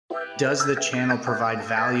Does the channel provide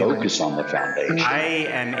value? Focus on the foundation. I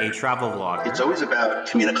am a travel vlogger. It's always about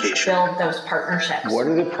communication. Build those partnerships. What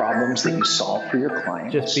are the problems that you solve for your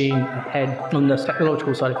clients? Just being ahead on the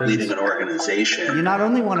technological side of things. Leading an organization. You not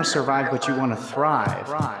only want to survive, but you want to thrive.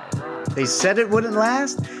 They said it wouldn't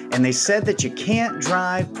last, and they said that you can't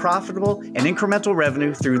drive profitable and incremental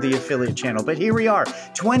revenue through the affiliate channel. But here we are,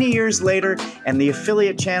 20 years later, and the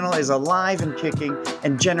affiliate channel is alive and kicking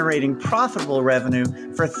and generating profitable revenue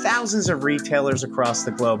for thousands of retailers across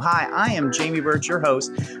the globe. Hi, I am Jamie Birch, your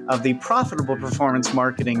host of the Profitable Performance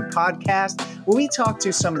Marketing Podcast, where we talk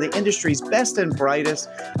to some of the industry's best and brightest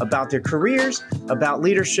about their careers, about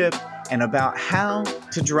leadership, and about how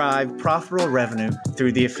to drive profitable revenue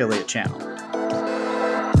through the affiliate channel.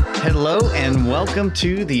 Hello and welcome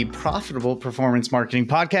to the Profitable Performance Marketing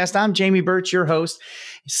Podcast. I'm Jamie Birch, your host,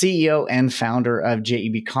 CEO and founder of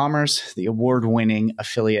JEB Commerce, the award-winning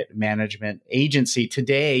affiliate management agency.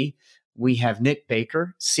 Today, we have Nick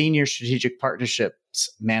Baker, Senior Strategic Partnerships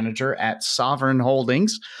Manager at Sovereign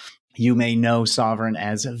Holdings. You may know Sovereign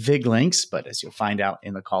as VigLinks, but as you'll find out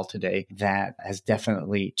in the call today, that has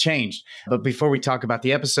definitely changed. But before we talk about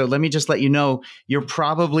the episode, let me just let you know, you're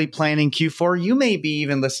probably planning Q4. You may be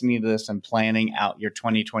even listening to this and planning out your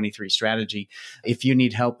 2023 strategy. If you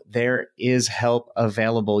need help, there is help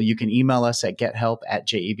available. You can email us at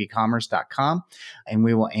gethelp@jebcommerce.com, and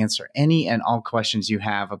we will answer any and all questions you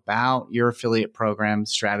have about your affiliate program,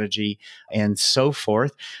 strategy, and so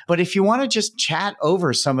forth. But if you want to just chat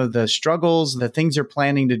over some of the struggles, the things you're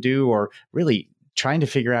planning to do, or really trying to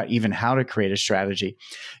figure out even how to create a strategy,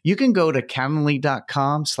 you can go to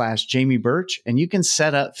calendly.com/Jamie Birch and you can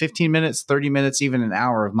set up 15 minutes, 30 minutes, even an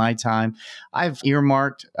hour of my time. I've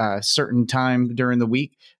earmarked a certain time during the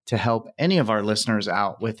week to help any of our listeners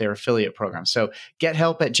out with their affiliate program. So get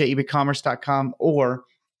help at jebcommerce.com or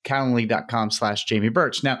calendly.com/Jamie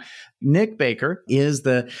Birch. Now, Nick Baker is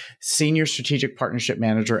the Senior Strategic Partnership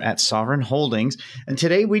Manager at Sovereign Holdings. And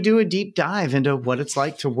today we do a deep dive into what it's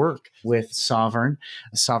like to work with Sovereign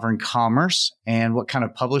Commerce, and what kind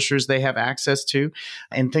of publishers they have access to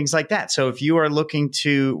and things like that. So if you are looking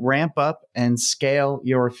to ramp up and scale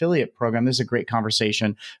your affiliate program, this is a great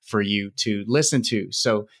conversation for you to listen to.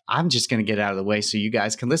 So I'm just going to get out of the way so you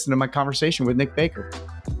guys can listen to my conversation with Nick Baker.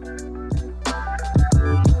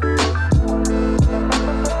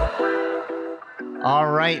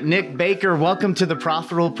 All right, Nick Baker, welcome to the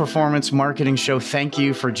Profitable Performance Marketing Show. Thank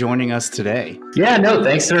you for joining us today. Yeah, no,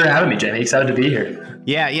 thanks for having me, Jamie. Excited to be here.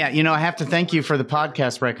 Yeah. You know, I have to thank you for the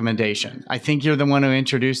podcast recommendation. I think you're the one who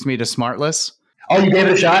introduced me to Smartless. Oh, you gave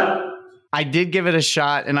it a shot? I did give it a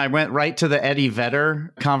shot, and I went right to the Eddie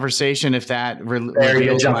Vedder conversation, if that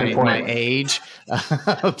reveals my age.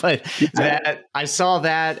 But that I saw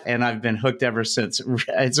that, and I've been hooked ever since.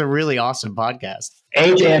 It's a really awesome podcast.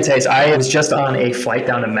 Age and taste. I was just on a flight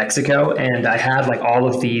down to Mexico, and I had like all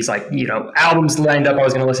of these albums lined up I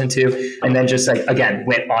was going to listen to, and then just again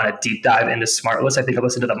went on a deep dive into Smartless. I think I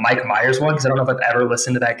listened to the Mike Myers one because I don't know if I've ever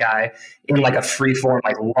listened to that guy in like a free form,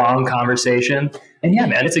 long conversation. And yeah,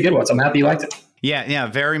 man, it's a good one. So I'm happy you liked it. Yeah,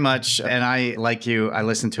 very much. And I, like you, I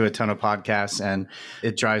listen to a ton of podcasts, and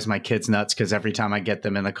it drives my kids nuts because every time I get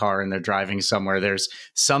them in the car and they're driving somewhere, there's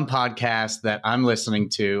some podcast that I'm listening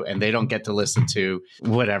to and they don't get to listen to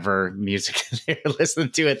whatever music they're listening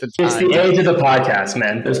to at the time. It's the age of the podcast,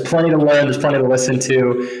 man. There's plenty to learn. There's plenty to listen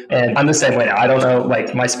to. And I'm the same way now. I don't know,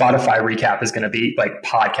 my Spotify recap is going to be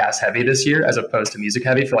podcast heavy this year as opposed to music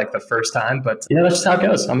heavy for the first time. But yeah, that's just how it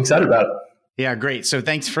goes. I'm excited about it. Yeah, great. So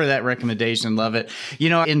thanks for that recommendation. Love it. You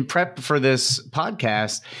know, in prep for this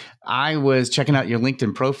podcast, I was checking out your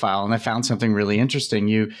LinkedIn profile and I found something really interesting.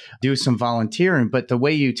 You do some volunteering, but the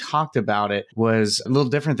way you talked about it was a little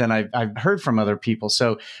different than I've heard from other people.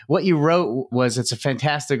 So what you wrote was it's a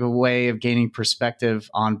fantastic way of gaining perspective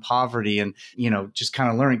on poverty and, just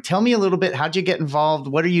kind of learning. Tell me a little bit, how'd you get involved?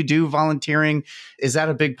 What do you do volunteering? Is that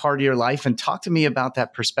a big part of your life? And talk to me about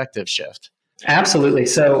that perspective shift. Absolutely.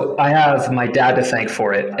 So I have my dad to thank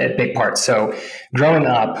for it at big part. So growing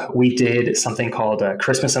up, we did something called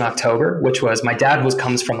Christmas in October, which was my dad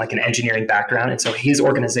comes from an engineering background. And so his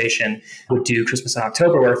organization would do Christmas in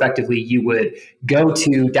October, where effectively you would go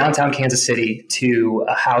to downtown Kansas City to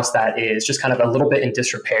a house that is just kind of a little bit in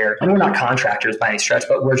disrepair. And we're not contractors by any stretch,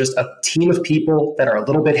 but we're just a team of people that are a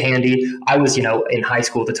little bit handy. I was, in high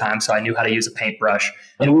school at the time, so I knew how to use a paintbrush.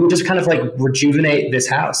 And we would just kind of rejuvenate this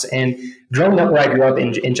house. And growing up where I grew up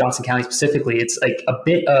in Johnson County specifically, it's a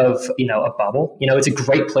bit of, a bubble. You know, it's a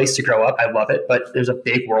great place to grow up. I love it, but there's a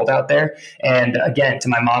big world out there. And again, to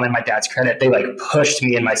my mom and my dad's credit, they like pushed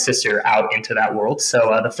me and my sister out into that world.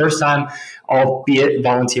 So the first time, albeit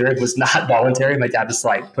volunteering, was not voluntary. My dad was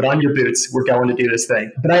like, put on your boots, we're going to do this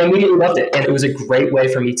thing. But I immediately loved it. And it was a great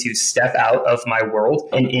way for me to step out of my world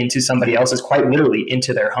and into somebody else's, quite literally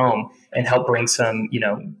into their home, and help bring some, you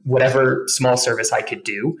know, whatever small service I could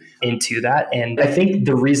do into that. And I think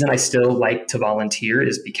the reason I still like to volunteer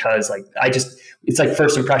is because it's like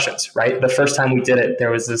first impressions, right? The first time we did it,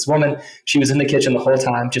 there was this woman, she was in the kitchen the whole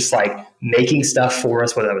time, just like making stuff for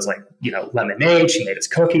us, whether it was like, you know, lemonade, she made us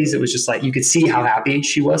cookies. It was just like, you could see how happy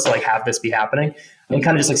she was to like have this be happening, and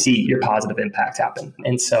kind of just like see your positive impact happen.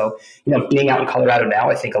 And so, you know, being out in Colorado now,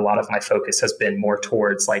 I think a lot of my focus has been more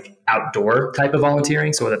towards like outdoor type of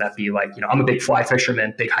volunteering. So whether that be like, you know, I'm a big fly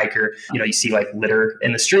fisherman, big hiker, you know, you see like litter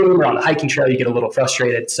in the stream or on the hiking trail, you get a little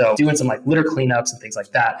frustrated. So doing some like litter cleanups and things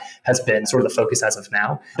like that has been sort of the focus as of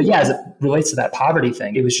now. But yeah, as it relates to that poverty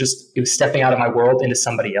thing, it was stepping out of my world into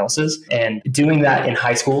somebody else's. And doing that in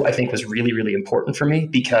high school, I think was really, really important for me,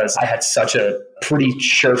 because I had such a pretty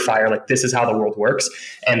surefire, like, this is how the world works.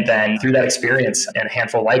 And then through that experience and a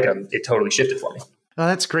handful like them, it totally shifted for me. Oh,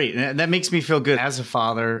 that's great. That makes me feel good. As a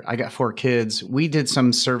father, I got 4 kids. We did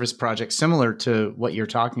some service projects similar to what you're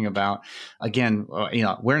talking about. Again, you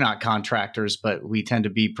know, we're not contractors, but we tend to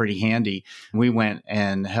be pretty handy. We went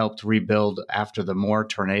and helped rebuild after the Moore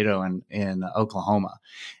tornado in Oklahoma.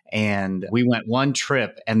 And we went one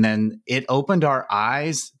trip, and then it opened our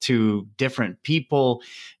eyes to different people,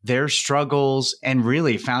 their struggles, and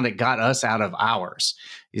really found it got us out of ours.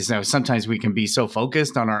 You know, sometimes we can be so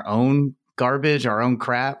focused on our own garbage, our own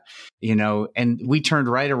crap, you know, and we turned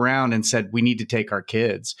right around and said, we need to take our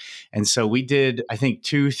kids. And so we did, I think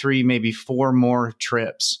 2, 3, maybe 4 more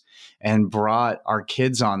trips and brought our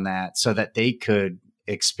kids on that so that they could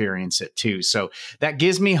experience it too. So that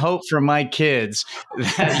gives me hope for my kids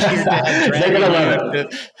that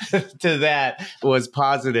to that was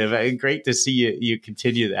positive. And great to see you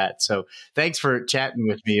continue that. So thanks for chatting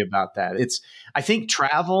with me about that. I think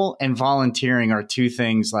travel and volunteering are 2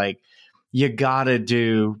 things like you gotta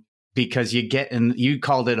do, because you get in, you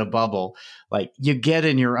called it a bubble, like you get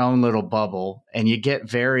in your own little bubble and you get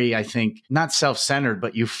very, I think, not self-centered,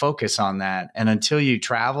 but you focus on that. And until you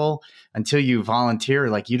travel, until you volunteer,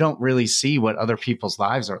 like you don't really see what other people's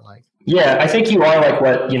lives are like. Yeah, I think you are like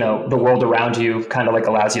what, you know, the world around you kind of like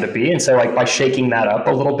allows you to be. And so like by shaking that up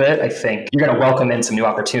a little bit, I think you're going to welcome in some new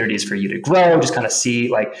opportunities for you to grow, just kind of see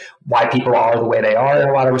like why people are the way they are in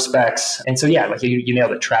a lot of respects. And so, yeah, like you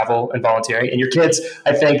nailed it, travel and volunteering. And your kids,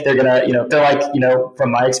 I think they're going to, you know, they're like, you know, from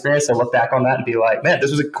my experience, they'll look back on that and be like, man, this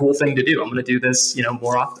was a cool thing to do. I'm going to do this, you know,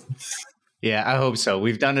 more often. Yeah, I hope so.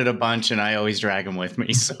 We've done it a bunch and I always drag them with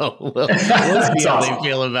me. So we'll see how they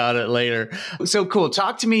feel about it later. So cool.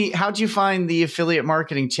 Talk to me. How'd you find the affiliate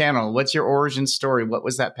marketing channel? What's your origin story? What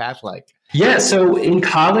was that path like? Yeah, so in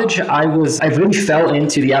college, I really fell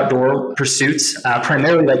into the outdoor pursuits,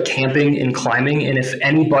 primarily like camping and climbing. And if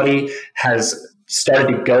anybody has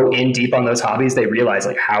started to go in deep on those hobbies, they realize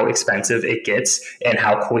like how expensive it gets and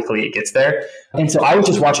how quickly it gets there. And so I was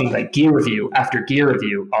just watching like gear review after gear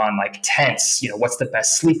review on like tents, you know, what's the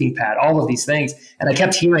best sleeping pad, all of these things. And I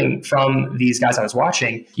kept hearing from these guys I was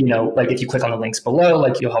watching, you know, like if you click on the links below,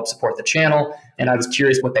 like you'll help support the channel. And I was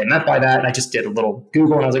curious what they meant by that. And I just did a little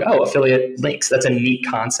Google and I was like, oh, affiliate links, that's a neat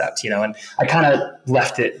concept, you know, and I kind of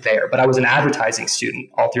left it there. But I was an advertising student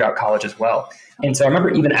all throughout college as well. And so I remember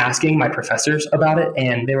even asking my professors about it,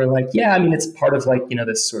 and they were like, yeah, I mean, it's part of like, you know,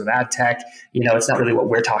 this sort of ad tech, you know, it's not really what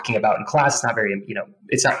we're talking about in class. It's not very, you know,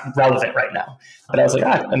 it's not relevant right now. But I was like,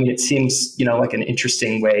 I mean, it seems, you know, like an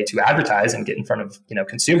interesting way to advertise and get in front of, you know,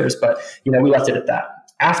 consumers. But, you know, we left it at that.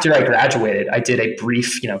 After I graduated, I did a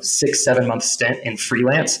brief, you know, 6-7 month stint in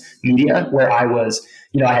freelance media where I was,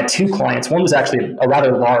 you know, I had 2 clients. One was actually a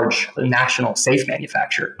rather large national safe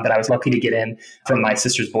manufacturer that I was lucky to get in from my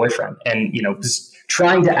sister's boyfriend, and, you know, just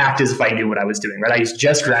trying to act as if I knew what I was doing, right? I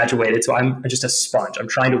just graduated, so I'm just a sponge. I'm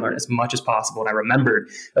trying to learn as much as possible. And I remembered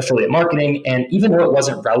affiliate marketing. And even though it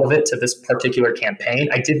wasn't relevant to this particular campaign,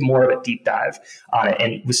 I did more of a deep dive on it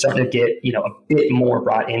and was starting to get, you know, a bit more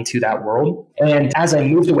brought into that world. And as I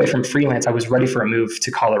moved away from freelance, I was ready for a move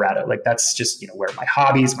to Colorado. Like that's just, you know, where my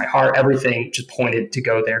hobbies, my heart, everything just pointed to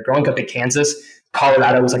go there. Growing up in Kansas,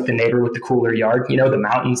 Colorado was like the neighbor with the cooler yard, you know, the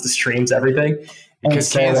mountains, the streams, everything. Because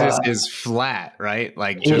so, Kansas is flat, right?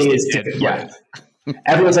 Like just it is, yeah.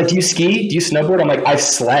 Everyone's like, do you ski? Do you snowboard? I'm like, I've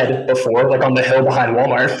sled before, like on the hill behind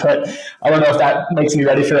Walmart, but I don't know if that makes me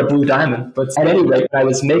ready for a blue diamond. But at any rate, when I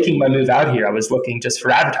was making my move out here, I was looking just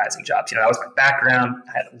for advertising jobs. That was my background.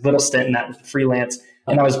 I had a little stint in that with freelance.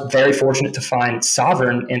 And I was very fortunate to find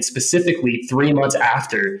Sovereign, and specifically 3 months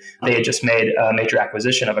after they had just made a major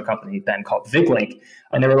acquisition of a company then called VigLink.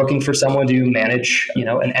 And they were looking for someone to manage,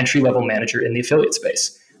 an entry-level manager in the affiliate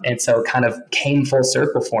space. And so it kind of came full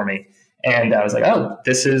circle for me. And I was like, oh,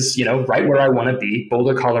 this is, right where I want to be.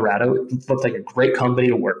 Boulder, Colorado. It looked like a great company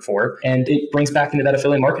to work for. And it brings back into that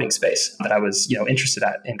affiliate marketing space that I was, interested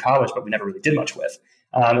at in college, but we never really did much with.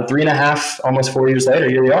 3.5, almost 4 years later,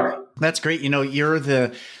 here we are. That's great.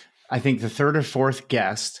 You're I think the third or fourth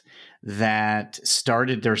guest that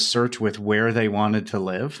started their search with where they wanted to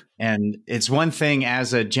live. And it's one thing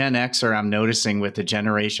as a Gen Xer I'm noticing with the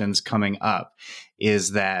generations coming up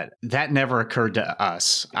is that never occurred to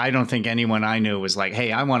us. I don't think anyone I knew was like,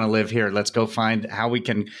 hey, I want to live here. Let's go find how we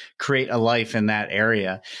can create a life in that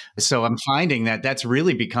area. So I'm finding that that's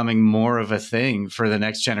really becoming more of a thing for the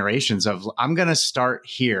next generations of I'm going to start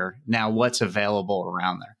here. Now what's available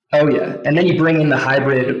around there? Oh, yeah. And then you bring in the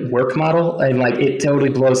hybrid work model and it totally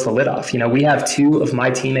blows the lid off. We have 2 of my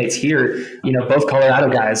teammates here, both Colorado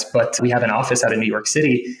guys, but we have an office out in New York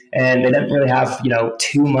City, and they didn't really have,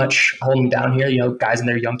 too much holding down here, guys in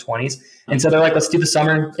their young 20s. And so they're like, let's do the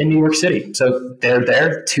summer in New York City. So they're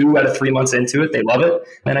there 2 out of 3 months into it. They love it.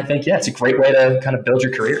 And I think, it's a great way to kind of build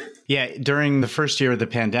your career. Yeah. During the first year of the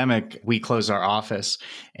pandemic, we closed our office,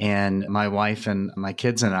 and my wife and my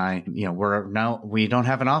kids and I, we don't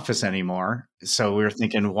have an office anymore. So we were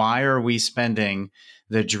thinking, why are we spending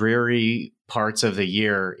the dreary parts of the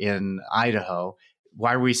year in Idaho?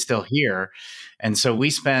 Why are we still here? And so we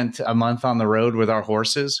spent a month on the road with our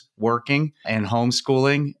horses working and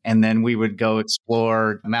homeschooling. And then we would go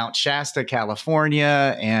explore Mount Shasta,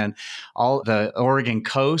 California, and all the Oregon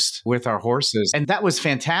coast with our horses. And that was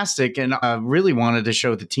fantastic. And I really wanted to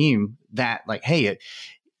show the team that, like, hey,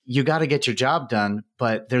 you got to get your job done,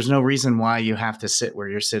 but there's no reason why you have to sit where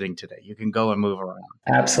you're sitting today. You can go and move around.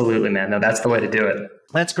 Absolutely, man. No, that's the way to do it.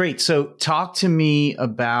 That's great. So talk to me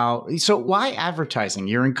about, why advertising?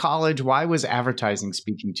 You're in college. Why was advertising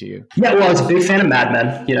speaking to you? Yeah, well, I was a big fan of Mad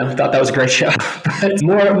Men, thought that was a great show. But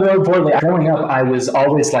more importantly, growing up, I was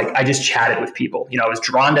always I just chatted with people. I was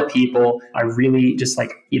drawn to people. I really just I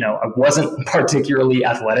wasn't particularly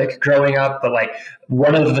athletic growing up, but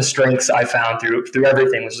one of the strengths I found through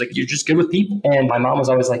everything was you're just good with people. And my mom was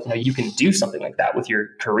always like, you can do something like that with your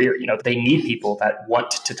career. They need people that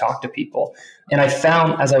want to talk to people. And I found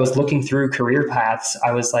as I was looking through career paths,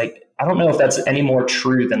 I was like, I don't know if that's any more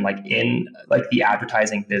true than in the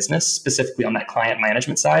advertising business, specifically on that client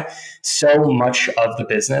management side. So much of the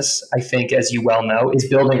business, I think, as you well know, is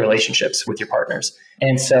building relationships with your partners.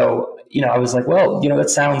 And so, I was like, well, that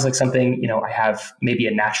sounds like something, I have maybe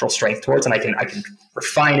a natural strength towards, and I can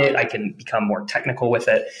refine it. I can become more technical with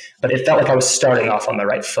it. But it felt like I was starting off on the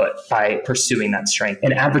right foot by pursuing that strength.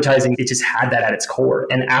 And advertising, it just had that at its core.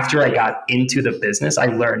 And after I got into the business, I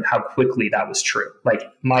learned how quickly that was true.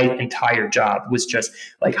 My entire job was just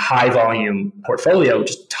high volume portfolio,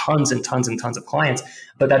 just tons and tons and tons of clients.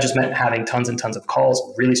 But that just meant having tons and tons of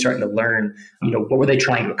calls, really starting to learn, what were they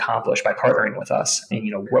trying to accomplish by partnering with us? And,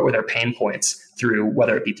 what were their pain points through,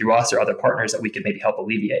 whether it be through us or other partners that we could maybe help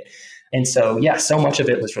alleviate. And so, so much of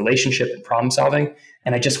it was relationship and problem solving.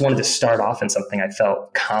 And I just wanted to start off in something I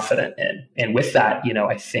felt confident in. And with that,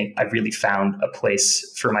 I think I really found a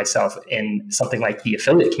place for myself in something like the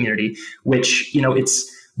affiliate community, which,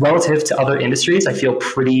 it's relative to other industries. I feel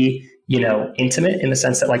pretty, intimate in the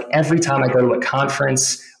sense that every time I go to a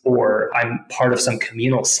conference or I'm part of some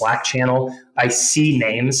communal Slack channel, I see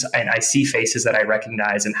names and I see faces that I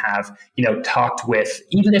recognize and have, talked with.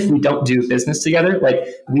 Even if we don't do business together,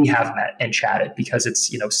 we have met and chatted because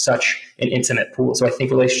it's, such an intimate pool. So I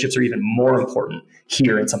think relationships are even more important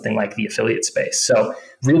here in something like the affiliate space. So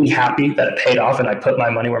really happy that it paid off and I put my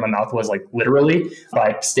money where my mouth was, literally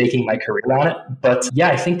by staking my career on it. But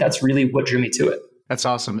I think that's really what drew me to it. That's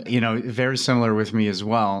awesome. Very similar with me as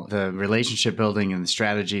well. The relationship building and the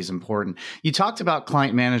strategy is important. You talked about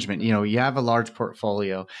client management. You have a large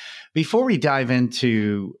portfolio. Before we dive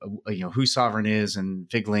into, who Sovereign is and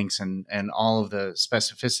VigLinks and all of the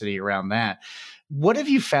specificity around that, what have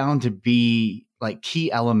you found to be key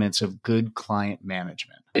elements of good client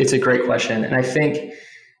management? It's a great question. And I think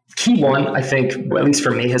key one, at least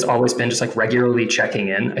for me, has always been just regularly checking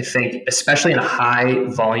in. I think, especially in a high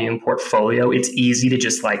volume portfolio, it's easy to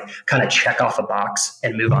just kind of check off a box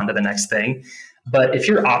and move on to the next thing. But if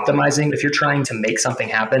you're optimizing, if you're trying to make something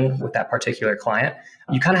happen with that particular client,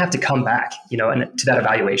 you kind of have to come back, and to that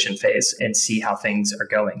evaluation phase and see how things are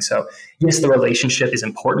going. So yes, the relationship is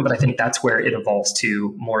important, but I think that's where it evolves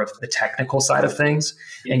to more of the technical side of things.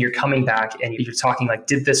 And you're coming back and you're talking like,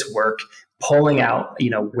 did this work? Pulling out,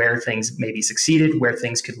 where things maybe succeeded, where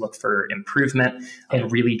things could look for improvement,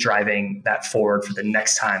 and really driving that forward for the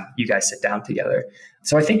next time you guys sit down together.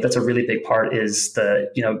 So I think that's a really big part is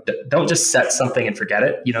don't just set something and forget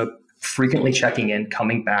it, frequently checking in,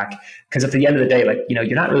 coming back. Because at the end of the day,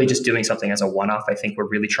 you're not really just doing something as a one-off. I think we're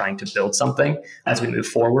really trying to build something as we move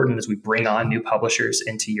forward and as we bring on new publishers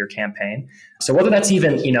into your campaign. So whether that's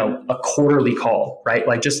even, a quarterly call, right?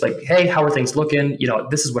 Hey, how are things looking?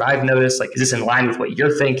 This is what I've noticed. Is this in line with what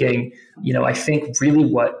you're thinking? I think really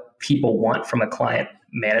what people want from a client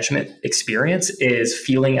management experience is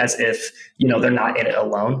feeling as if, they're not in it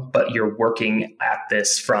alone, but you're working at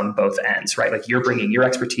this from both ends, right? Like you're bringing your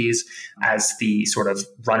expertise as the sort of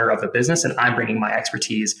runner of the business, and I'm bringing my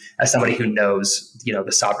expertise as somebody who knows,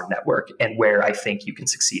 the Sovereign network and where I think you can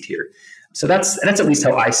succeed here. So that's at least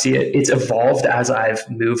how I see it. It's evolved as I've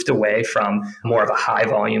moved away from more of a high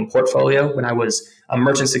volume portfolio. When I was a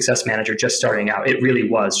merchant success manager just starting out, it really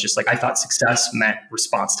was just I thought success meant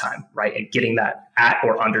response time, right? And getting that at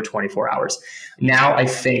or under 24 hours. Now I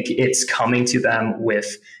think it's coming to them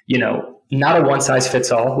with, not a one size fits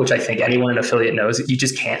all, which I think anyone in affiliate knows. You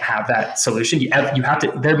just can't have that solution. You have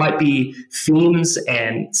to, there might be themes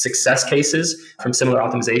and success cases from similar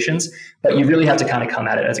optimizations, but you really have to kind of come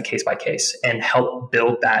at it as a case by case and help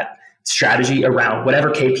build that strategy around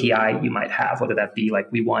whatever KPI you might have, whether that be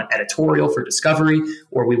we want editorial for discovery,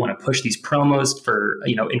 or we want to push these promos for,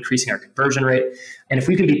 increasing our conversion rate. And if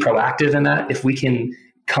we can be proactive in that, if we can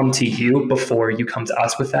come to you before you come to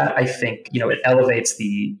us with that, I think, it elevates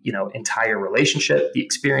the, entire relationship, the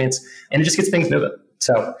experience, and it just gets things moving.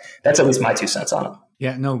 So that's at least my 2 cents on it.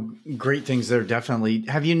 Yeah, no, great things there. Definitely.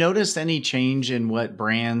 Have you noticed any change in what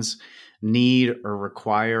brands need or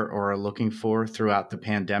require or are looking for throughout the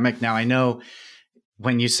pandemic? Now, I know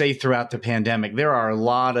when you say throughout the pandemic, there are a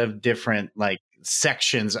lot of different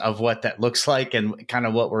sections of what that looks like and kind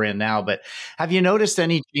of what we're in now. But have you noticed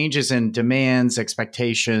any changes in demands,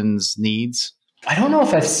 expectations, needs? I don't know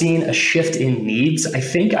if I've seen a shift in needs. I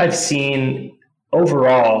think I've seen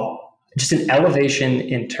overall just an elevation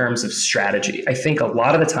in terms of strategy. I think a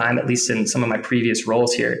lot of the time, at least in some of my previous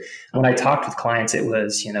roles here, when I talked with clients, it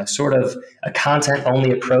was, sort of a content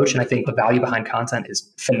only approach. And I think the value behind content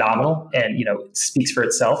is phenomenal and, it speaks for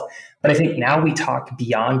itself. But I think now we talk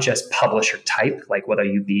beyond just publisher type, like whether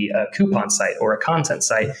you be a coupon site or a content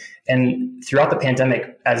site. And throughout the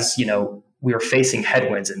pandemic, as we were facing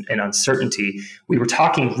headwinds and uncertainty, we were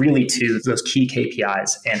talking really to those key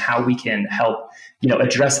KPIs and how we can help,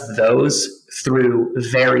 address those through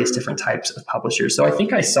various different types of publishers. So I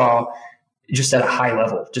think I saw just at a high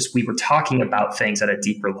level, we were talking about things at a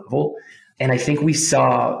deeper level. And I think we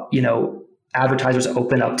saw, advertisers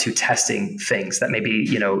open up to testing things that maybe,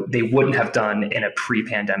 they wouldn't have done in a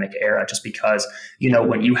pre-pandemic era, just because,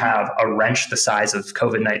 when you have a wrench the size of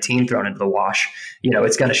COVID-19 thrown into the wash,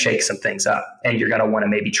 it's going to shake some things up, and you're going to want to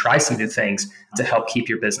maybe try some new things to help keep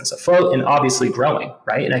your business afloat and obviously growing,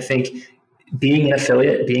 right? And I think being an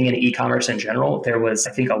affiliate, being in e-commerce in general, there was,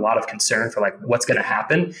 I think, a lot of concern for what's going to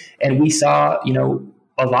happen. And we saw,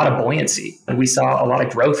 a lot of buoyancy, and we saw a lot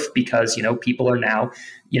of growth because, people are now,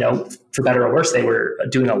 for better or worse, they were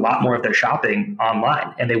doing a lot more of their shopping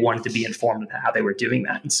online, and they wanted to be informed of how they were doing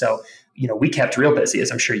that. And so, we kept real busy,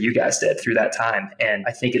 as I'm sure you guys did through that time. And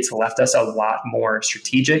I think it's left us a lot more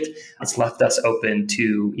strategic. It's left us open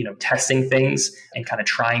to, testing things and kind of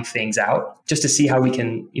trying things out just to see how we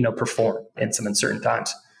can, perform in some uncertain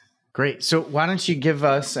times. Great. So why don't you give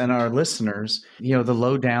us and our listeners, the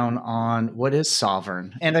lowdown on what is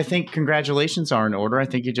Sovereign? And I think congratulations are in order. I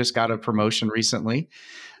think you just got a promotion recently.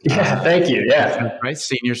 Yeah, thank you. Yeah. Right.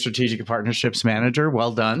 Senior Strategic Partnerships Manager.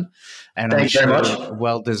 Well done. And Thanks very much.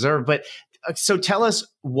 Well deserved. But so tell us,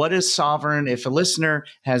 what is Sovereign if a listener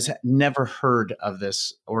has never heard of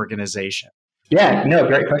this organization? Yeah, no,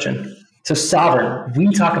 great question. So Sovereign, we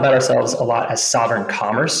talk about ourselves a lot as Sovereign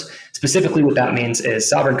Commerce. Specifically, what that means is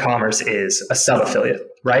Sovereign Commerce is a sub-affiliate,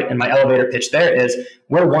 right? And my elevator pitch there is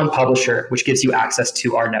we're one publisher, which gives you access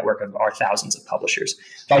to our network of our thousands of publishers.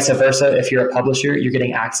 Vice versa, if you're a publisher, you're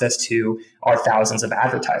getting access to our thousands of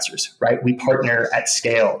advertisers, right? We partner at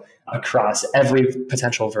scale across every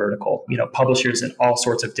potential vertical, publishers in all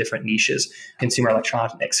sorts of different niches, consumer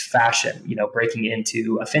electronics, fashion, breaking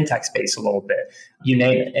into a fintech space a little bit, you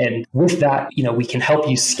name it. And with that, we can help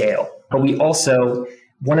you scale, but we also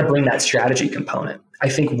want to bring that strategy component. I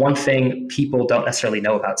think one thing people don't necessarily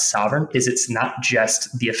know about Sovereign is it's not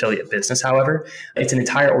just the affiliate business, however. It's an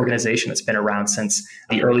entire organization that's been around since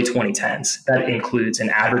the early 2010s. That includes an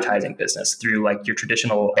advertising business through like your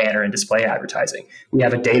traditional banner and display advertising. We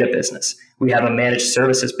have a data business. We have a managed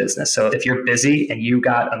services business. So if you're busy and you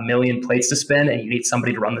got a million plates to spin and you need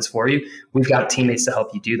somebody to run this for you, we've got teammates to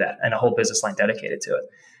help you do that and a whole business line dedicated to it.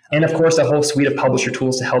 And of course, a whole suite of publisher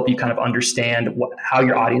tools to help you kind of understand how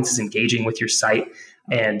your audience is engaging with your site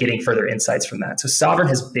and getting further insights from that. So Sovereign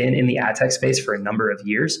has been in the ad tech space for a number of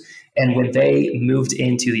years. And when they moved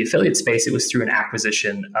into the affiliate space, it was through an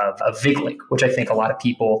acquisition of VigLink, which I think a lot of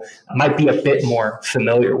people might be a bit more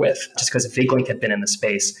familiar with, just because VigLink had been in the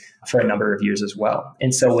space for a number of years as well.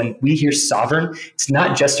 And so when we hear Sovereign, it's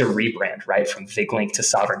not just a rebrand, right, from VigLink to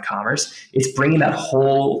Sovereign Commerce. It's bringing that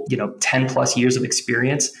whole, 10 plus years of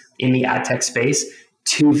experience in the ad tech space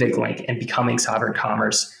to VigLink and becoming Sovereign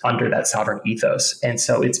Commerce under that Sovereign ethos. And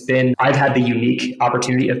so I've had the unique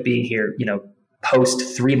opportunity of being here,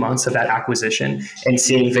 post 3 months of that acquisition and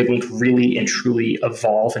seeing VigLink really and truly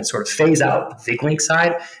evolve and sort of phase out the VigLink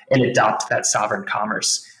side and adopt that Sovereign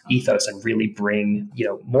Commerce ethos and really bring,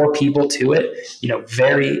 more people to it,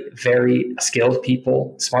 very, very skilled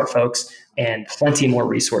people, smart folks, and plenty more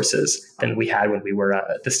resources than we had when we were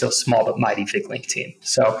the still small but mighty VigLink team.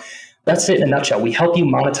 So that's it in a nutshell. We help you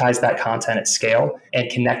monetize that content at scale and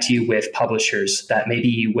connect you with publishers that maybe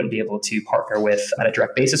you wouldn't be able to partner with on a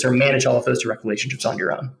direct basis or manage all of those direct relationships on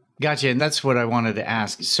your own. Gotcha. And that's what I wanted to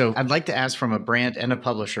ask. So I'd like to ask from a brand and a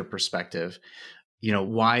publisher perspective,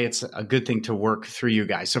 why it's a good thing to work through you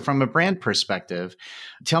guys. So from a brand perspective,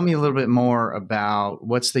 tell me a little bit more about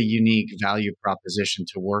what's the unique value proposition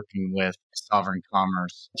to working with Sovereign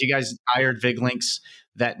Commerce. You guys hired VigLink's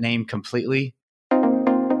that name completely?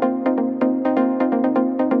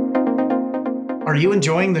 Are you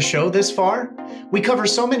enjoying the show this far? We cover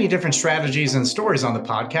so many different strategies and stories on the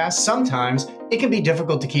podcast. Sometimes it can be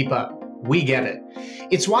difficult to keep up. We get it.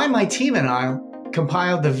 It's why my team and I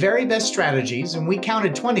compiled the very best strategies, and we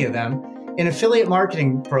counted 20 of them, in affiliate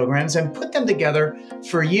marketing programs and put them together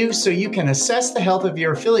for you so you can assess the health of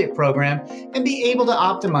your affiliate program and be able to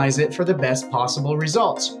optimize it for the best possible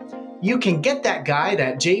results. You can get that guide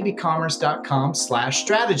at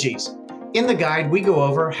jbcommerce.com/strategies. In the guide, we go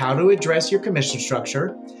over how to address your commission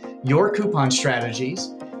structure, your coupon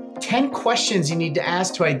strategies, 10 questions you need to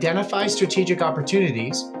ask to identify strategic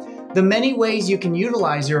opportunities, the many ways you can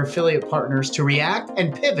utilize your affiliate partners to react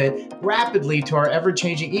and pivot rapidly to our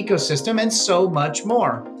ever-changing ecosystem, and so much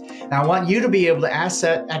more. Now, I want you to be able to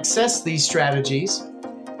access these strategies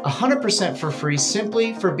 100% for free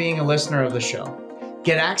simply for being a listener of the show.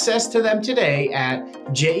 Get access to them today at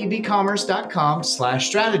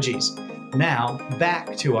jebcommerce.com/strategies. Now,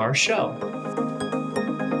 back to our show.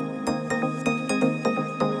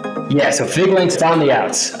 Yeah, so VigLink's on the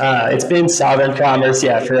outs. It's been Sovereign Commerce,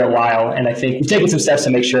 for a while. And I think we've taken some steps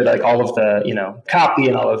to make sure that all of the, copy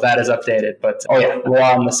and all of that is updated. But, we're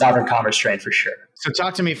on the Sovereign Commerce train for sure. So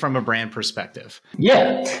talk to me from a brand perspective.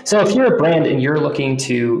 Yeah. So if you're a brand and you're looking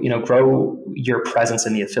to, grow your presence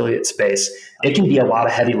in the affiliate space, it can be a lot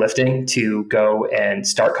of heavy lifting to go and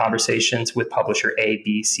start conversations with publisher A,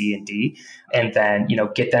 B, C, and D, and then,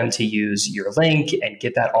 get them to use your link and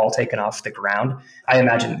get that all taken off the ground. I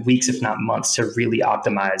imagine weeks, if not months, to really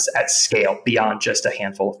optimize at scale beyond just a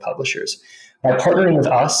handful of publishers. By partnering with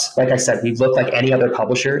us, like I said, we look like any other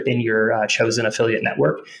publisher in your chosen affiliate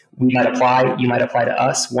network. We might apply, you might apply to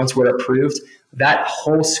us. Once we're approved, that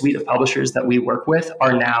whole suite of publishers that we work with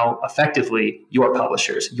are now effectively your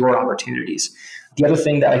publishers, your opportunities. The other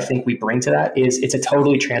thing that I think we bring to that is it's a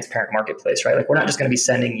totally transparent marketplace, right? Like we're not just going to be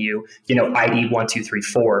sending you, ID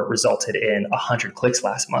 1234 resulted in 100 clicks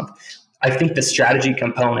last month. I think the strategy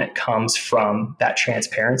component comes from that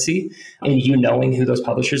transparency and you knowing who those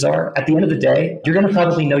publishers are. At the end of the day, you're going to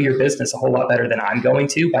probably know your business a whole lot better than I'm going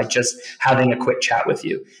to by just having a quick chat with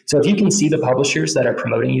you. So if you can see the publishers that are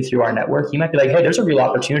promoting you through our network, you might be like, hey, there's a real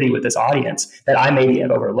opportunity with this audience that I maybe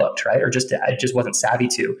have overlooked, right? Or I just wasn't savvy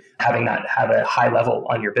to having that have a high level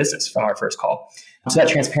on your business from our first call. So that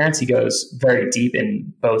transparency goes very deep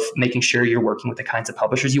in both making sure you're working with the kinds of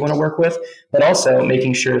publishers you want to work with, but also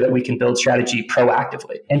making sure that we can build strategy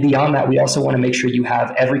proactively. And beyond that, we also want to make sure you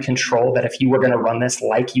have every control that if you were going to run this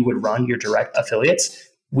like you would run your direct affiliates,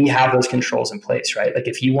 we have those controls in place, right? Like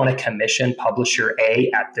if you want to commission publisher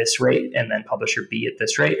A at this rate and then publisher B at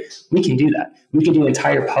this rate, we can do that. We can do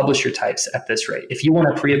entire publisher types at this rate. If you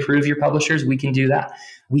want to pre-approve your publishers, we can do that.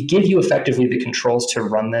 We give you effectively the controls to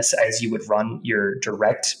run this as you would run your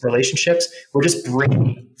direct relationships. We're just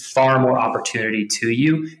bringing far more opportunity to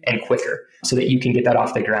you and quicker so that you can get that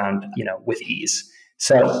off the ground, with ease.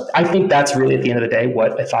 So I think that's really at the end of the day,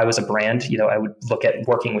 what if I was a brand, I would look at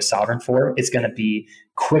working with Sovereign for. It's going to be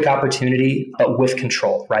quick opportunity, but with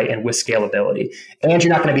control, right? And with scalability. And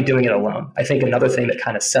you're not going to be doing it alone. I think another thing that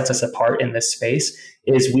kind of sets us apart in this space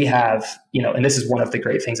is we have, and this is one of the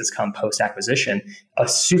great things that's come post-acquisition, a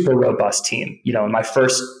super robust team. In my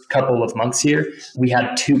first couple of months here, we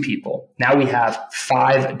had 2 people. Now we have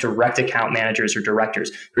 5 direct account managers or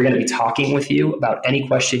directors who are going to be talking with you about any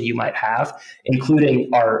question you might have, including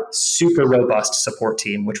our super robust support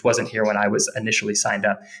team, which wasn't here when I was initially signed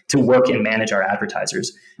up, to work and manage our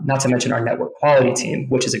advertisers. Not to mention our network quality team,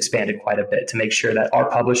 which has expanded quite a bit to make sure that our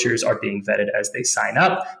publishers are being vetted as they sign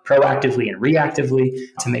up proactively and reactively,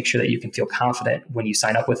 to make sure that you can feel confident when you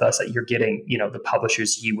sign up with us that you're getting, the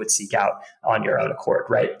publishers you would seek out on your own accord,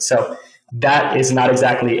 right? So that is not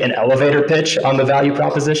exactly an elevator pitch on the value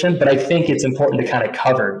proposition, but I think it's important to kind of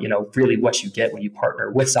cover, really what you get when you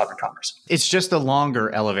partner with Sovereign Commerce. It's just a longer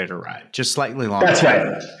elevator ride, just slightly longer. That's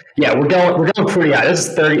right. Yeah, we're going pretty high. This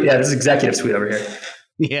is 30. Yeah, this is executive suite over here.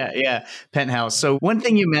 Yeah. Penthouse. So one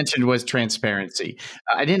thing you mentioned was transparency.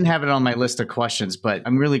 I didn't have it on my list of questions, but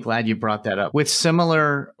I'm really glad you brought that up. With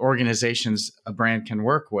similar organizations a brand can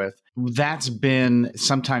work with, that's been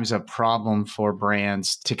sometimes a problem for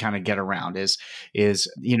brands to kind of get around is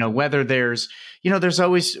whether there's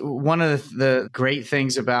always one of the great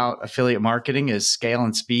things about affiliate marketing is scale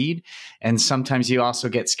and speed. And sometimes you also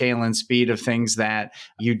get scale and speed of things that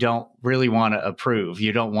you don't really want to approve.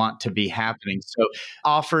 You don't want to be happening. So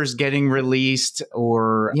offers getting released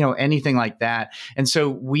or, anything like that. And so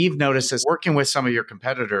we've noticed as working with some of your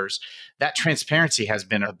competitors, that transparency has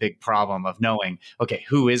been a big problem of knowing, okay,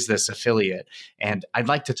 who is this affiliate? And I'd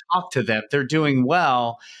like to talk to them. They're doing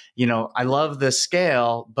well. I love the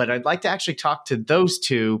scale, but I'd like to actually talk to those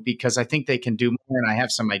 2 because I think they can do more and I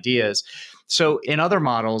have some ideas. So in other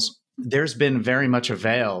models, there's been very much a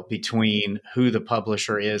veil between who the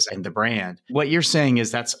publisher is and the brand. What you're saying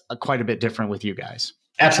is that's quite a bit different with you guys.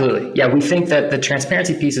 Absolutely. Yeah, we think that the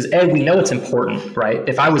transparency piece is, we know it's important, right?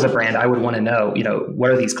 If I was a brand, I would want to know,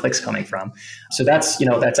 where are these clicks coming from? So that's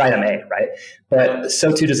item A, right? But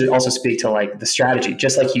so too does it also speak to like the strategy.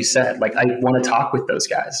 Just like you said, like I want to talk with those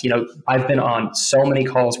guys. I've been on so many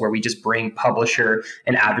calls where we just bring publisher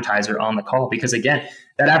and advertiser on the call because again,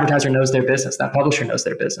 that advertiser knows their business, that publisher knows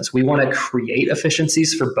their business. We want to create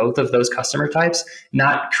efficiencies for both of those customer types,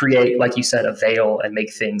 not create, like you said, a veil and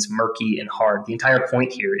make things murky and hard. The entire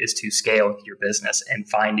point here is to scale your business and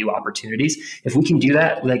find new opportunities. If we can do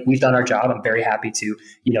that, like we've done our job, I'm very happy to,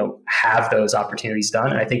 have those opportunities done.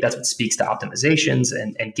 And I think that's what speaks to optimizations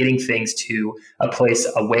and getting things to a place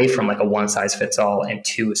away from like a one size fits all and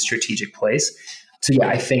to a strategic place. So yeah,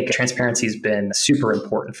 I think transparency has been super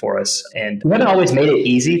important for us, and we haven't always made it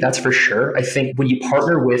easy. That's for sure. I think when you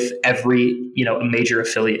partner with every, a major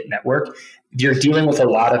affiliate network, you're dealing with a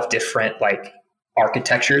lot of different like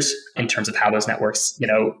architectures in terms of how those networks,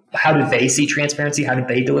 how do they see transparency? How do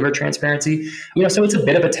they deliver transparency? So it's a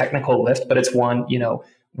bit of a technical lift, but it's one,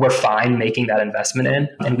 we're fine making that investment in.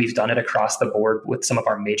 And we've done it across the board with some of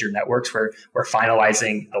our major networks where we're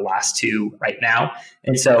finalizing the last 2 right now.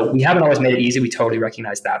 And so we haven't always made it easy. We totally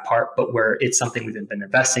recognize that part, but where it's something we've been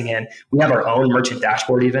investing in. We have our own merchant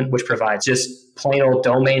dashboard even, which provides just plain old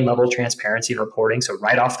domain level transparency and reporting. So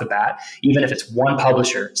right off the bat, even if it's one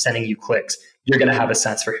publisher sending you clicks, you're going to have a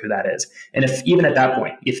sense for who that is. And if even at that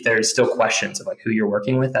point, if there's still questions of like who you're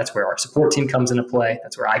working with, that's where our support team comes into play.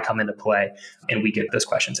 That's where I come into play, and we get those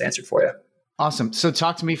questions answered for you. Awesome. So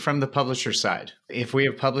talk to me from the publisher side. If we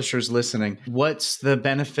have publishers listening, what's the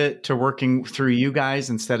benefit to working through you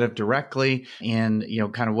guys instead of directly? And,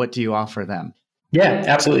 kind of what do you offer them? Yeah,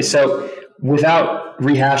 absolutely. So without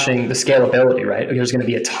rehashing the scalability, right? There's going to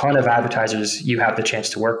be a ton of advertisers you have the chance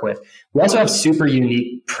to work with. We also have super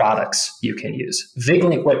unique products you can use.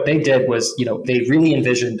 VigLink, what they did was, they really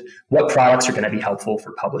envisioned what products are going to be helpful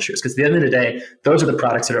for publishers. Because at the end of the day, those are the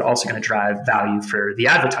products that are also going to drive value for the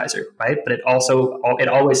advertiser, right? But it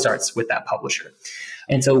always starts with that publisher.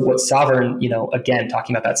 And so what Sovereign, again,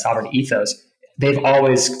 talking about that Sovereign ethos, they've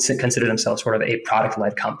always considered themselves sort of a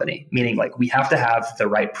product-led company, meaning like we have to have the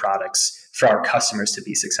right products for our customers to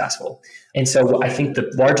be successful. And so I think the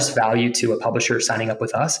largest value to a publisher signing up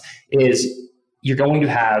with us is you're going to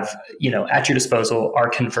have, at your disposal our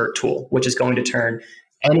Convert tool, which is going to turn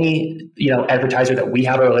any, advertiser that we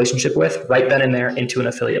have a relationship with right then and there into an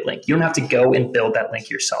affiliate link. You don't have to go and build that link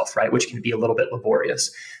yourself, right? Which can be a little bit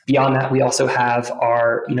laborious. Beyond that, we also have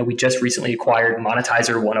our, we just recently acquired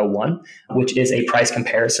Monetizer 101, which is a price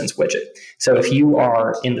comparisons widget. So if you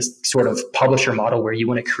are in this sort of publisher model where you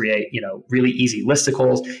want to create, really easy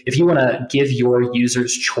listicles, if you want to give your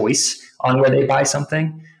users choice on where they buy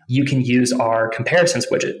something, you can use our comparisons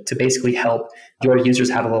widget to basically help your users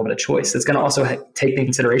have a little bit of choice. It's going to also take into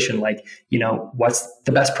consideration, what's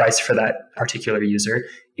the best price for that particular user?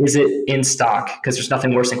 Is it in stock? Because there's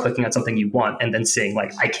nothing worse than clicking on something you want and then seeing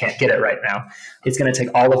I can't get it right now. It's going to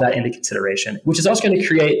take all of that into consideration, which is also going to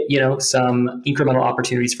create, some incremental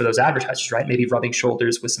opportunities for those advertisers, right? Maybe rubbing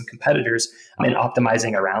shoulders with some competitors and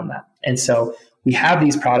optimizing around that. And so we have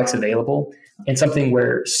these products available. And something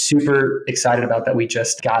we're super excited about that we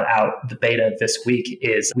just got out the beta this week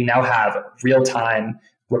is we now have real-time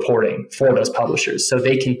reporting for those publishers. So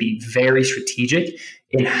they can be very strategic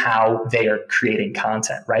in how they are creating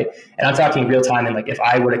content, right? And I'm talking real time. And if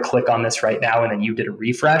I were to click on this right now and then you did a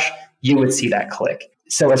refresh, you would see that click.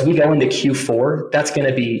 So as we go into Q4, that's going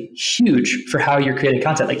to be huge for how you're creating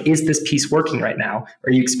content. Is this piece working right now?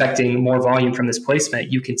 Are you expecting more volume from this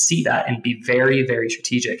placement? You can see that and be very, very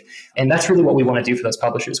strategic. And that's really what we want to do for those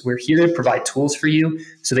publishers. We're here to provide tools for you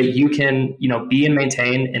so that you can, be and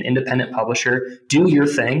maintain an independent publisher, do your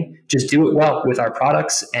thing, just do it well with our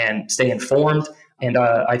products and stay informed. And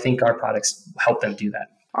I think our products help them do that.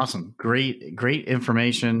 Awesome. Great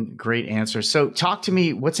information. Great answer. So talk to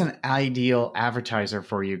me, what's an ideal advertiser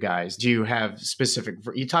for you guys? Do you have specific,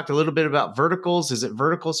 you talked a little bit about verticals. Is it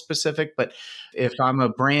vertical specific? But if I'm a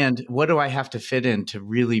brand, what do I have to fit in to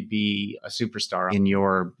really be a superstar in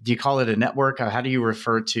do you call it a network? How do you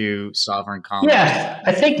refer to Sovereign Commerce? Yeah,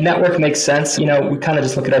 I think network makes sense. We kind of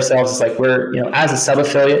just look at ourselves as we're, as a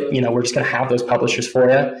sub-affiliate, we're just going to have those publishers for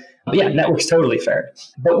you. But yeah, network's totally fair.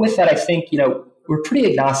 But with that, I think, we're pretty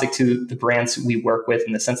agnostic to the brands we work with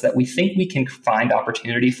in the sense that we think we can find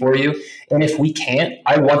opportunity for you. And if we can't,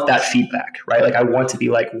 I want that feedback, right? I want to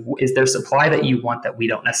be is there supply that you want that we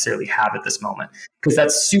don't necessarily have at this moment? Because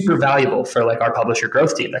that's super valuable for our publisher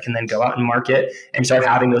growth team that can then go out and market and start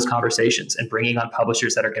having those conversations and bringing on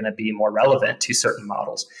publishers that are going to be more relevant to certain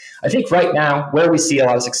models. I think right now where we see a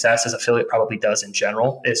lot of success as affiliate probably does in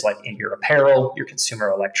general is in your apparel, your consumer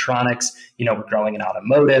electronics, we're growing in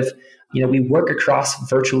automotive. We work across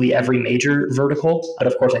virtually every major vertical, but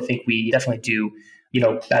of course, I think we definitely do,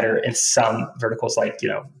 better in some verticals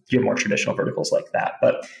your more traditional verticals like that.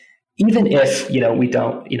 But even if, we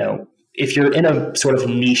don't, if you're in a sort of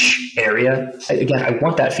niche area, again, I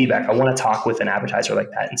want that feedback. I want to talk with an advertiser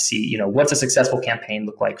like that and see, what's a successful campaign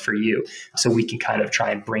look like for you so we can kind of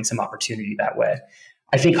try and bring some opportunity that way.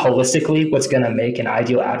 I think holistically, what's going to make an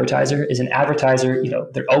ideal advertiser is an advertiser,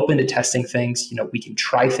 they're open to testing things. We can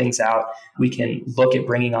try things out. We can look at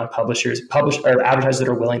bringing on or advertisers that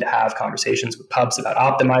are willing to have conversations with pubs about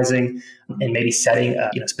optimizing and maybe setting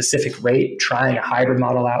a specific rate, trying a hybrid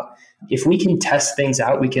model out. If we can test things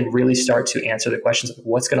out, we can really start to answer the questions of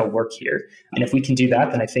what's going to work here. And if we can do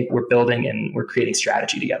that, then I think we're building and we're creating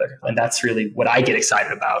strategy together. And that's really what I get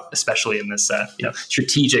excited about, especially in this,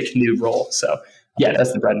 strategic new role. So yeah,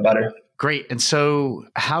 that's the bread and butter. Great. And so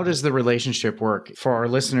how does the relationship work? For our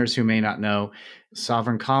listeners who may not know,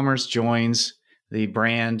 Sovereign Commerce joins the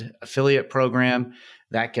brand affiliate program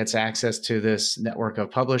that gets access to this network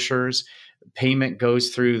of publishers. Payment goes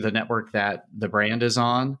through the network that the brand is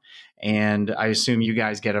on. And I assume you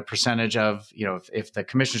guys get a percentage of, if the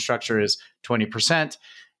commission structure is 20%,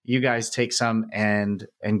 you guys take some and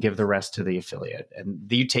give the rest to the affiliate.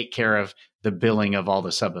 And you take care of the billing of all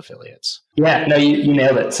the sub-affiliates. Yeah, no, you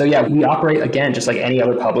nailed it. So yeah, we operate, again, just like any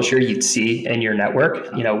other publisher you'd see in your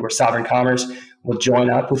network. We're Sovereign Commerce. We'll join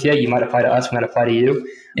up with you. You might apply to us. We might apply to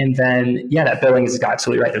you. And then, yeah, that billing is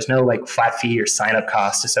absolutely right. There's no flat fee or sign-up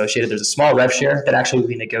cost associated. There's a small rev share that actually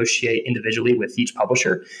we negotiate individually with each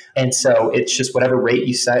publisher. And so it's just whatever rate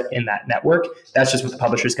you set in that network, that's just what the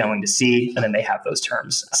publisher is going to see. And then they have those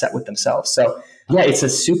terms set with themselves. So yeah, it's a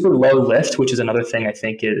super low lift, which is another thing I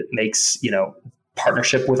think it makes,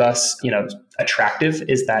 partnership with us, attractive,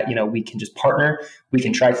 is that, we can just partner, we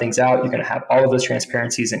can try things out. You're going to have all of those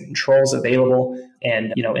transparencies and controls available.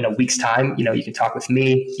 And, in a week's time, you can talk with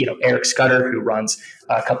me, Eric Scudder, who runs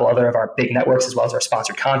a couple other of our big networks, as well as our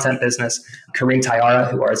sponsored content business, Kareem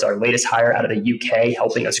Tayara, who is our latest hire out of the UK,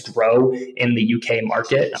 helping us grow in the UK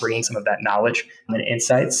market, bringing some of that knowledge and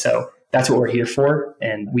insights. So that's what we're here for.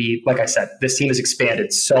 And we, like I said, this team has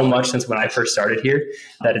expanded so much since when I first started here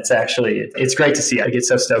that it's great to see. I get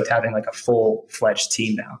so stoked having a full-fledged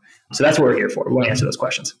team now. So that's what we're here for. We want to answer those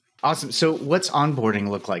questions. Awesome. So what's onboarding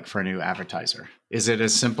look like for a new advertiser? Is it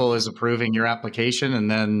as simple as approving your application and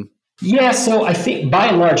then? Yeah, so I think by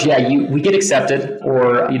and large, we get accepted,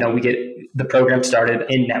 or we get the program started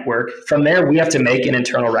in network. From there, we have to make an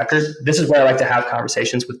internal record. This is where I like to have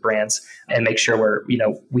conversations with brands and make sure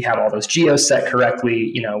we have all those geos set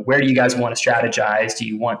correctly. Where do you guys want to strategize? Do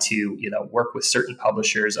you want to, work with certain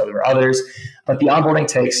publishers over others? But the onboarding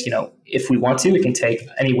takes, if we want to, it can take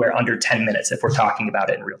anywhere under 10 minutes if we're talking about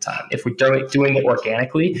it in real time. If we're doing it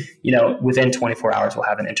organically, within 24 hours, we'll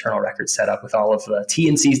have an internal record set up with all of the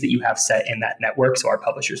T&Cs that you have set in that network. So our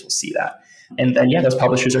publishers will see that. And then, those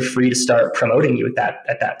publishers are free to start promoting you at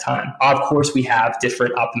that time. Of course, we have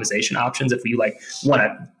different optimization options. If we want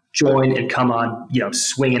to join and come on,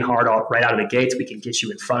 swinging hard right out of the gates, we can get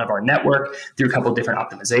you in front of our network through a couple of different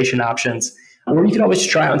optimization options. Or you can always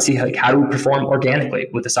try out and see how do we perform organically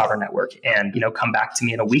with the Sovereign Network, and come back to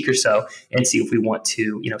me in a week or so and see if we want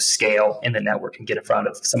to scale in the network and get in front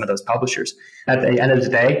of some of those publishers. At the end of the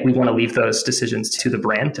day, we want to leave those decisions to the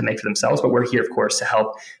brand to make for themselves, but we're here, of course, to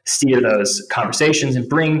help steer those conversations and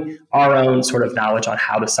bring our own sort of knowledge on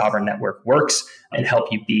how the Sovereign Network works and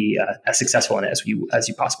help you be as successful in it as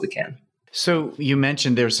you possibly can. So you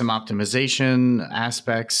mentioned there's some optimization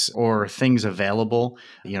aspects or things available,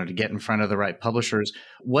 to get in front of the right publishers.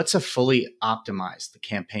 What's a fully optimized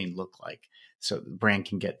campaign look like so the brand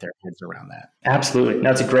can get their heads around that? Absolutely.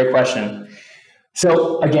 That's a great question.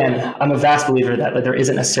 So again, I'm a vast believer that there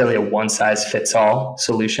isn't necessarily a one-size-fits-all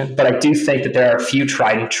solution, but I do think that there are a few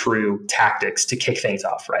tried and true tactics to kick things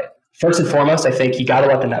off right. First and foremost, I think you got to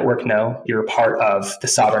let the network know you're a part of the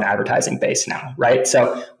Sovereign advertising base now, right?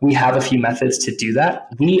 So we have a few methods to do that.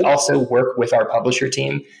 We also work with our publisher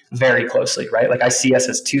team very closely, right? I see us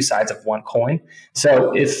as two sides of one coin.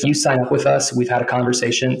 So if you sign up with us, we've had a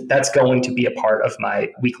conversation, that's going to be a part of my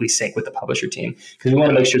weekly sync with the publisher team, because we want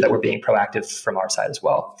to make sure that we're being proactive from our side as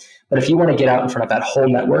well. But if you want to get out in front of that whole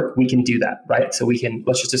network, we can do that, right? So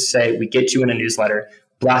let's just say we get you in a newsletter,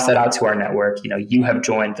 blast that out to our network. You have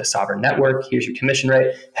joined the Sovereign Network. Here's your commission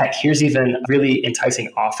rate. Heck, here's even a really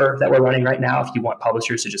enticing offer that we're running right now if you want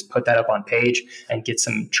publishers to just put that up on page and get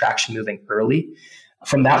some traction moving early.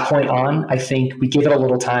 From that point on, I think we give it a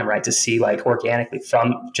little time, right, to see organically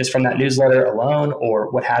from that newsletter alone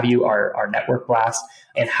or what have you, our network blast,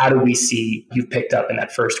 and how do we see you've picked up in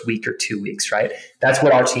that first week or 2 weeks, right? That's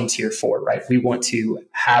what our team's here for, right? We want to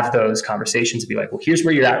have those conversations and be well, here's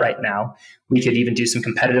where you're at right now. We could even do some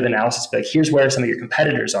competitive analysis, but here's where some of your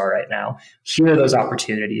competitors are right now. Here are those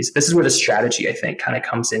opportunities. This is where the strategy, I think, kind of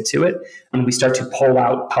comes into it. And we start to pull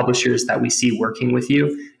out publishers that we see working with you,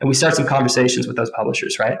 and we start some conversations with those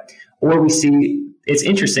publishers, right? Or we see, it's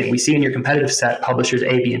interesting, we see in your competitive set, publishers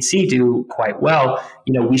A, B, and C do quite well.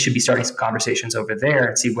 We should be starting some conversations over there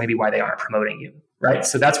and see maybe why they aren't promoting you, right?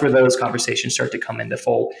 So that's where those conversations start to come into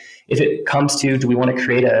fold. If it comes to, do we want to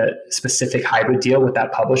create a specific hybrid deal with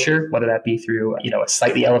that publisher, whether that be through, a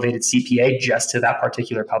slightly elevated CPA just to that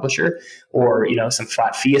particular publisher, or, some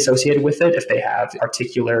flat fee associated with it if they have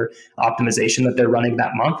particular optimization that they're running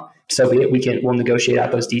that month. So we'll negotiate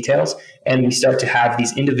out those details, and we start to have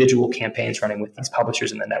these individual campaigns running with these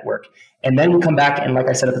publishers in the network. And then we come back, and like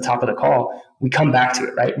I said at the top of the call, we come back to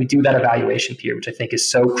it, right? We do that evaluation period, which I think is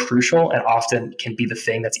so crucial and often can be the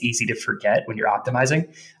thing that's easy to forget when you're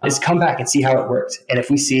optimizing, is come back and see how it worked. And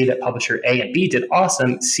if we see that publisher A and B did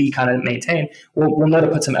awesome, C kind of maintained, we'll know to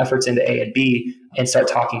put some efforts into A and B and start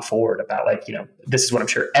talking forward about this is what I'm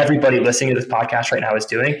sure everybody listening to this podcast right now is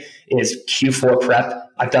doing, is Q4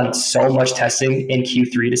 prep. I've done so much testing in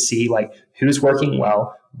Q3 to see who's working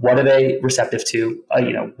well, what are they receptive to,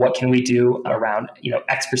 what can we do around,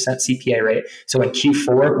 X% CPA rate. So in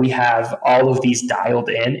Q4, we have all of these dialed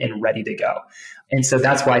in and ready to go. And so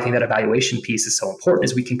that's why I think that evaluation piece is so important,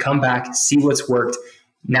 is we can come back, see what's worked.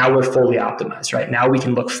 Now we're fully optimized, right? Now we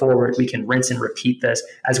can look forward. We can rinse and repeat this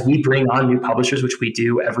as we bring on new publishers, which we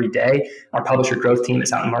do every day. Our publisher growth team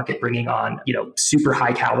is out in market bringing on, super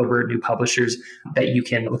high caliber new publishers that you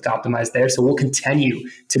can look to optimize there. So we'll continue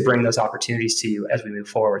to bring those opportunities to you as we move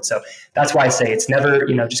forward. So that's why I say it's never,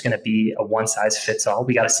 just going to be a one size fits all.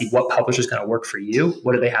 We got to see what publisher is going to work for you.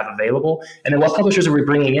 What do they have available? And then what publishers are we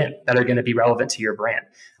bringing in that are going to be relevant to your brand,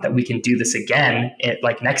 that we can do this again at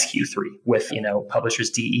next Q3 with,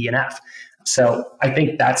 publishers D, E, and F. So I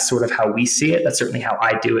think that's sort of how we see it. That's certainly how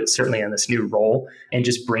I do it, certainly in this new role, and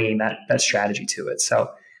just bringing that strategy to it.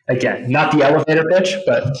 So again, not the elevator pitch,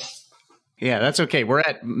 but Yeah, that's okay. We're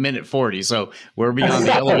at minute 40, so we're beyond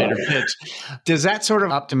the elevator pitch. Does that sort of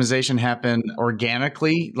optimization happen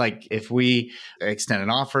organically? Like if we extend an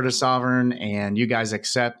offer to Sovereign and you guys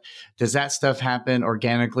accept, does that stuff happen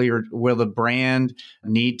organically, or will the brand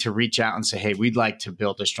need to reach out and say, hey, we'd like to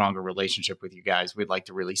build a stronger relationship with you guys. We'd like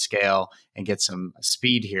to really scale and get some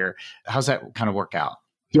speed here. How's that kind of work out?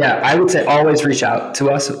 Yeah, I would say always reach out to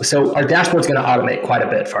us. So our dashboard's going to automate quite a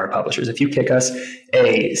bit for our publishers. If you kick us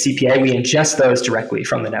a CPA, we ingest those directly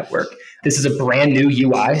from the network. This is a brand new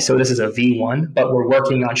UI, so this is a V1, but we're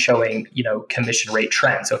working on showing, commission rate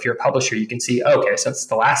trends. So if you're a publisher, you can see, okay, since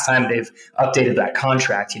the last time they've updated that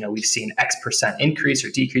contract, we've seen X% increase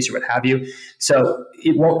or decrease or what have you. So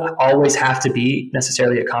it won't always have to be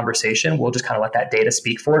necessarily a conversation. We'll just kind of let that data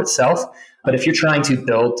speak for itself. But if you're trying to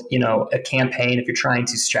build, a campaign, if you're trying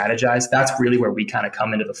to strategize, that's really where we kind of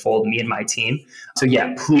come into the fold, me and my team. So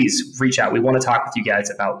yeah, please reach out. We want to talk with you guys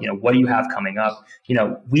about, what do you have coming up?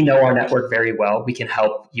 We know our network very well. We can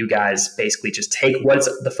help you guys basically just take what's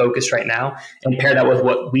the focus right now and pair that with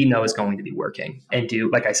what we know is going to be working and do,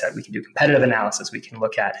 like I said, we can do competitive analysis. We can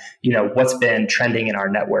look at, what's been trending in our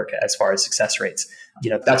network as far as success rates.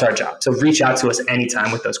 That's our job. So reach out to us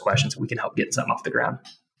anytime with those questions. We can help get something off the ground.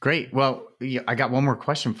 Great. Well, I got one more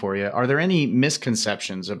question for you. Are there any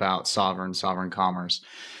misconceptions about Sovereign Commerce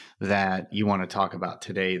that you want to talk about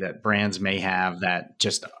today that brands may have that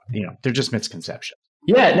just, they're just misconceptions?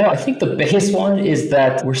 Yeah, no, I think the biggest one is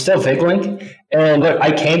that we're still VigLink. And look,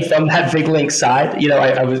 I came from that VigLink side.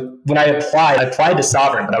 When I applied to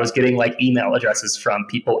Sovereign, but I was getting like email addresses from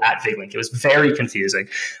people at VigLink. It was very confusing.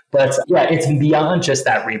 But yeah, it's beyond just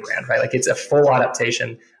that rebrand, right? Like it's a full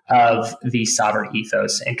adaptation of the Sovereign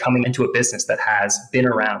ethos and coming into a business that has been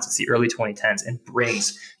around since the early 2010s and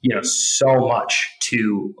brings, so much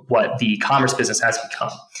to what the commerce business has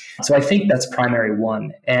become. So I think that's primary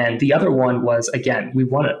one. And the other one was, again, we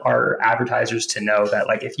want our advertisers to know that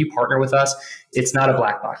like if you partner with us, it's not a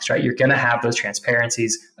black box, right? You're going to have those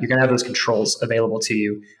transparencies. You're going to have those controls available to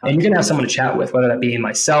you. And you're going to have someone to chat with, whether that be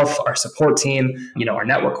myself, our support team, our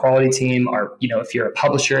network quality team, or, if you're a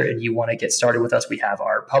publisher and you want to get started with us, we have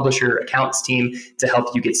our publisher accounts team to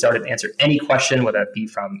help you get started and answer any question, whether it be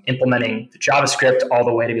from implementing the JavaScript all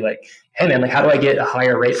the way to be like, hey man, like how do I get a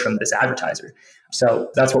higher rate from this advertiser?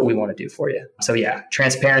 So that's what we want to do for you. So yeah,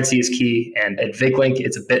 transparency is key. And at VigLink,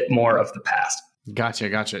 it's a bit more of the past.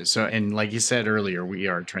 Gotcha. So, and like you said earlier, we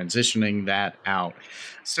are transitioning that out.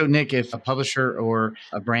 So Nick, if a publisher or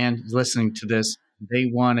a brand is listening to this, they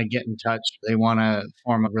want to get in touch, they want to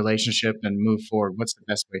form a relationship and move forward, what's the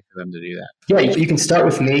best way for them to do that? Yeah, you can start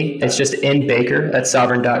with me. It's just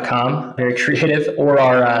nbaker@sovereign.com, very creative, or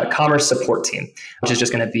our commerce support team, which is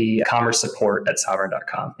just going to be commerce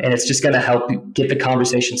support@sovereign.com. And it's just going to help you get the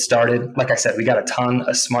conversation started. Like I said, we got a ton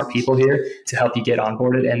of smart people here to help you get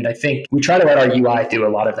onboarded. And I think we try to let our UI do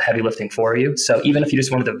a lot of the heavy lifting for you. So even if you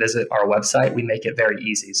just wanted to visit our website, we make it very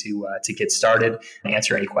easy to get started and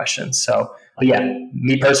answer any questions. So but yeah,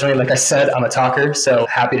 me personally, like I said, I'm a talker, so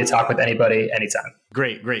happy to talk with anybody anytime.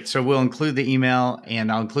 Great. So we'll include the email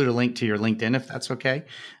and I'll include a link to your LinkedIn if that's okay.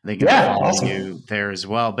 They can follow you there as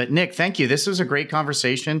well. But Nick, thank you. This was a great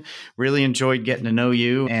conversation. Really enjoyed getting to know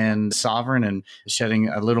you and Sovereign and shedding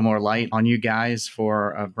a little more light on you guys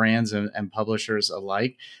for brands and publishers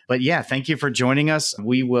alike. But yeah, thank you for joining us.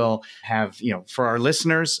 We will have, for our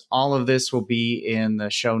listeners, all of this will be in the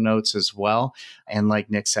show notes as well. And like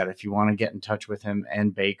Nick said, if you want to get in touch with him,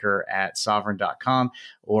 nbaker@sovereign.com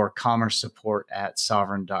or commerce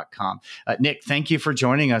support@sovereign.com. Nick, thank you for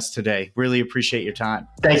joining us today. Really appreciate your time.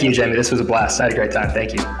 Thank you, Jamie. This was a blast. I had a great time.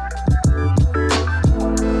 Thank you.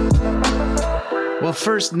 Well,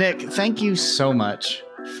 first, Nick, thank you so much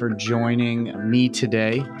for joining me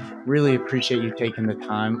today. Really appreciate you taking the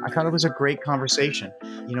time. I thought it was a great conversation.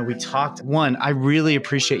 We talked, I really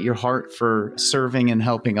appreciate your heart for serving and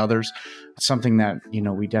helping others. Something that,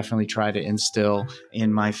 we definitely try to instill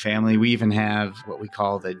in my family. We even have what we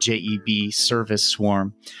call the JEB service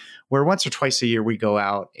swarm, where once or twice a year we go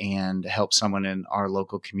out and help someone in our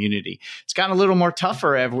local community. It's gotten a little more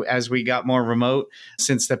tougher as we got more remote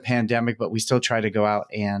since the pandemic, but we still try to go out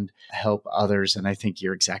and help others. And I think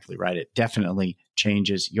you're exactly right. It definitely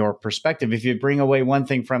changes your perspective. If you bring away one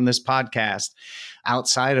thing from this podcast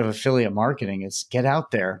outside of affiliate marketing, it's get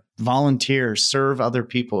out there, volunteer, serve other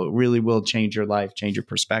people. It really will change your life, change your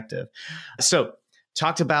perspective. So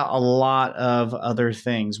talked about a lot of other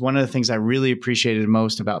things. One of the things I really appreciated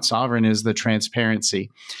most about Sovereign is the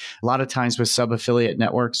transparency. A lot of times with sub-affiliate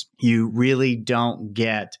networks, you really don't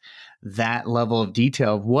get that level of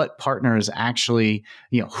detail of what partners actually,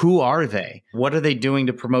 who are they? What are they doing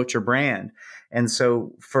to promote your brand? And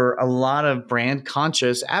so for a lot of brand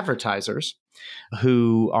conscious advertisers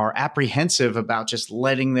who are apprehensive about just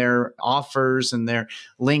letting their offers and their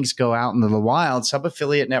links go out into the wild,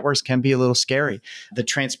 sub-affiliate networks can be a little scary. The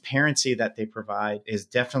transparency that they provide is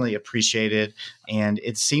definitely appreciated, and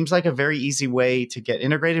it seems like a very easy way to get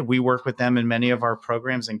integrated. We work with them in many of our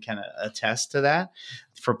programs and can attest to that.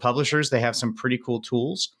 For publishers, they have some pretty cool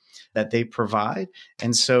tools that they provide.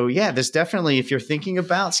 And so, yeah, this definitely, if you're thinking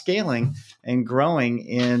about scaling and growing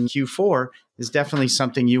in Q4, is definitely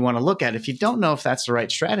something you want to look at. If you don't know if that's the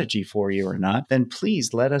right strategy for you or not, then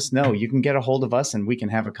please let us know. You can get a hold of us and we can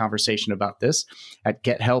have a conversation about this at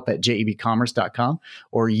gethelp@jebcommerce.com,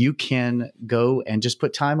 or you can go and just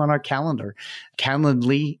put time on our calendar,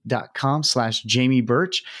 calendly.com/Jamie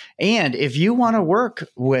Birch. And if you want to work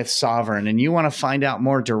with Sovereign and you want to find out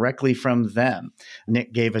more directly from them,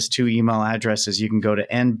 Nick gave us 2 email addresses. You can go to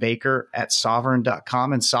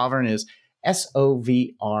nbaker@sovereign.com, and Sovereign is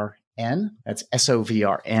SOVRN. That's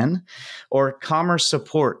SOVRN, or commerce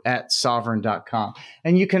support@sovereign.com.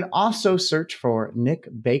 And you can also search for Nick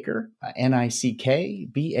Baker, NickBaker,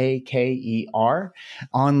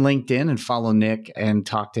 on LinkedIn and follow Nick and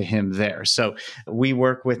talk to him there. So we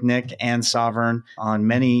work with Nick and Sovereign on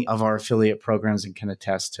many of our affiliate programs and can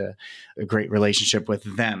attest to a great relationship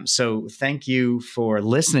with them. So thank you for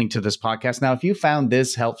listening to this podcast. Now, if you found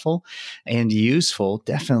this helpful and useful,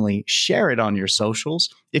 definitely share it on your socials.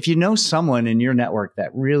 If you know someone in your network that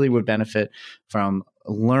really would benefit from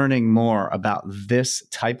learning more about this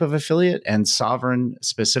type of affiliate and Sovereign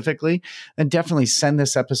specifically, then definitely send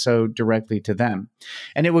this episode directly to them.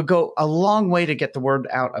 And it would go a long way to get the word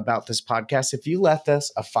out about this podcast if you left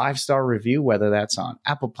us a 5-star review, whether that's on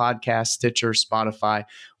Apple Podcasts, Stitcher, Spotify,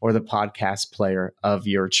 or the podcast player of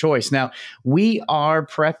your choice. Now, we are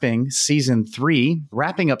prepping season 3,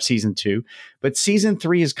 wrapping up season 2, but season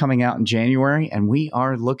 3 is coming out in January, and we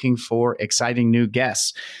are looking for exciting new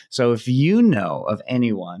guests. So if you know of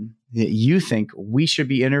anyone that you think we should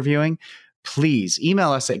be interviewing, please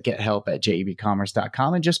email us at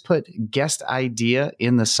gethelp@jebcommerce.com and just put guest idea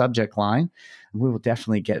in the subject line. We will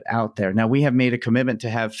definitely get out there. Now, we have made a commitment to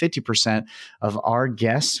have 50% of our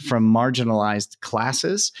guests from marginalized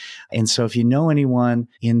classes. And so if you know anyone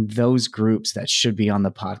in those groups that should be on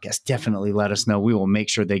the podcast, definitely let us know. We will make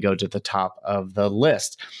sure they go to the top of the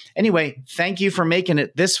list. Anyway, thank you for making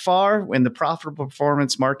it this far in the Profitable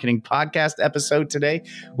Performance Marketing Podcast episode today.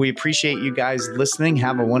 We appreciate you guys listening.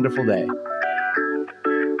 Have a wonderful day.